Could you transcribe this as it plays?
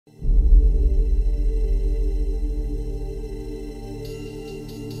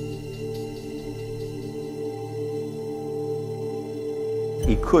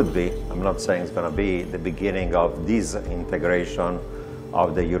it could be, I'm not saying it's going to be, the beginning of disintegration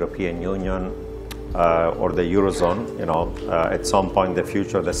of the European Union or the Eurozone. You know, at some point in the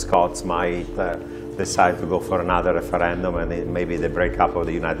future, the Scots might decide to go for another referendum, and maybe the breakup of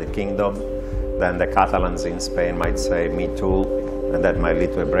the United Kingdom. Then the Catalans in Spain might say, me too, and that might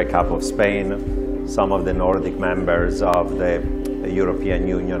lead to a breakup of Spain. Some of the Nordic members of the European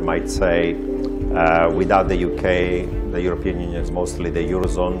Union might say, without the UK, the European Union is mostly the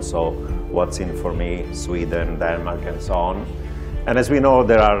Eurozone, so what's in for me? Sweden, Denmark, and so on. And as we know,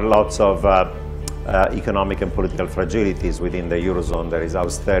 there are lots of economic and political fragilities within the Eurozone. There is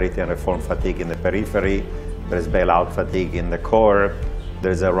austerity and reform fatigue in the periphery. There is bailout fatigue in the core.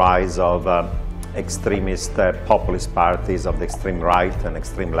 There is a rise of extremist populist parties of the extreme right and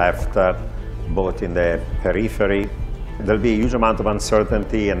extreme left, both in the periphery. There'll be a huge amount of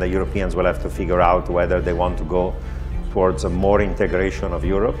uncertainty, and the Europeans will have to figure out whether they want to go towards a more integration of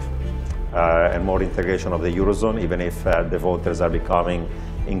Europe and more integration of the Eurozone, even if the voters are becoming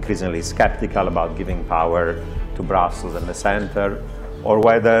increasingly skeptical about giving power to Brussels and the center, or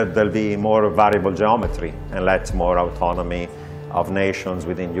whether there'll be more variable geometry and let more autonomy of nations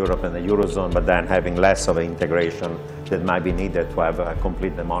within Europe and the Eurozone, but then having less of an integration that might be needed to have a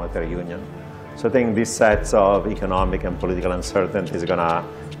complete monetary union. So I think these sets of economic and political uncertainties are going to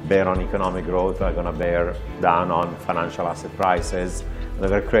bear on economic growth, are going to bear down on financial asset prices. They're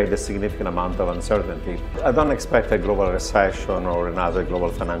going to create a significant amount of uncertainty. I don't expect a global recession or another global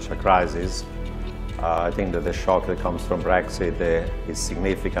financial crisis. I think that the shock that comes from Brexit is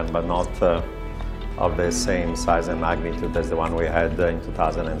significant, but not of the same size and magnitude as the one we had in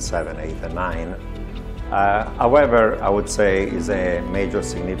 2007, 8, and 9. However, I would say is a major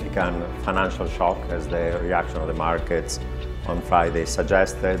significant financial shock, as the reaction of the markets on Friday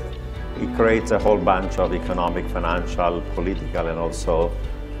suggested. It creates a whole bunch of economic, financial, political, and also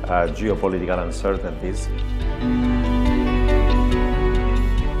geopolitical uncertainties.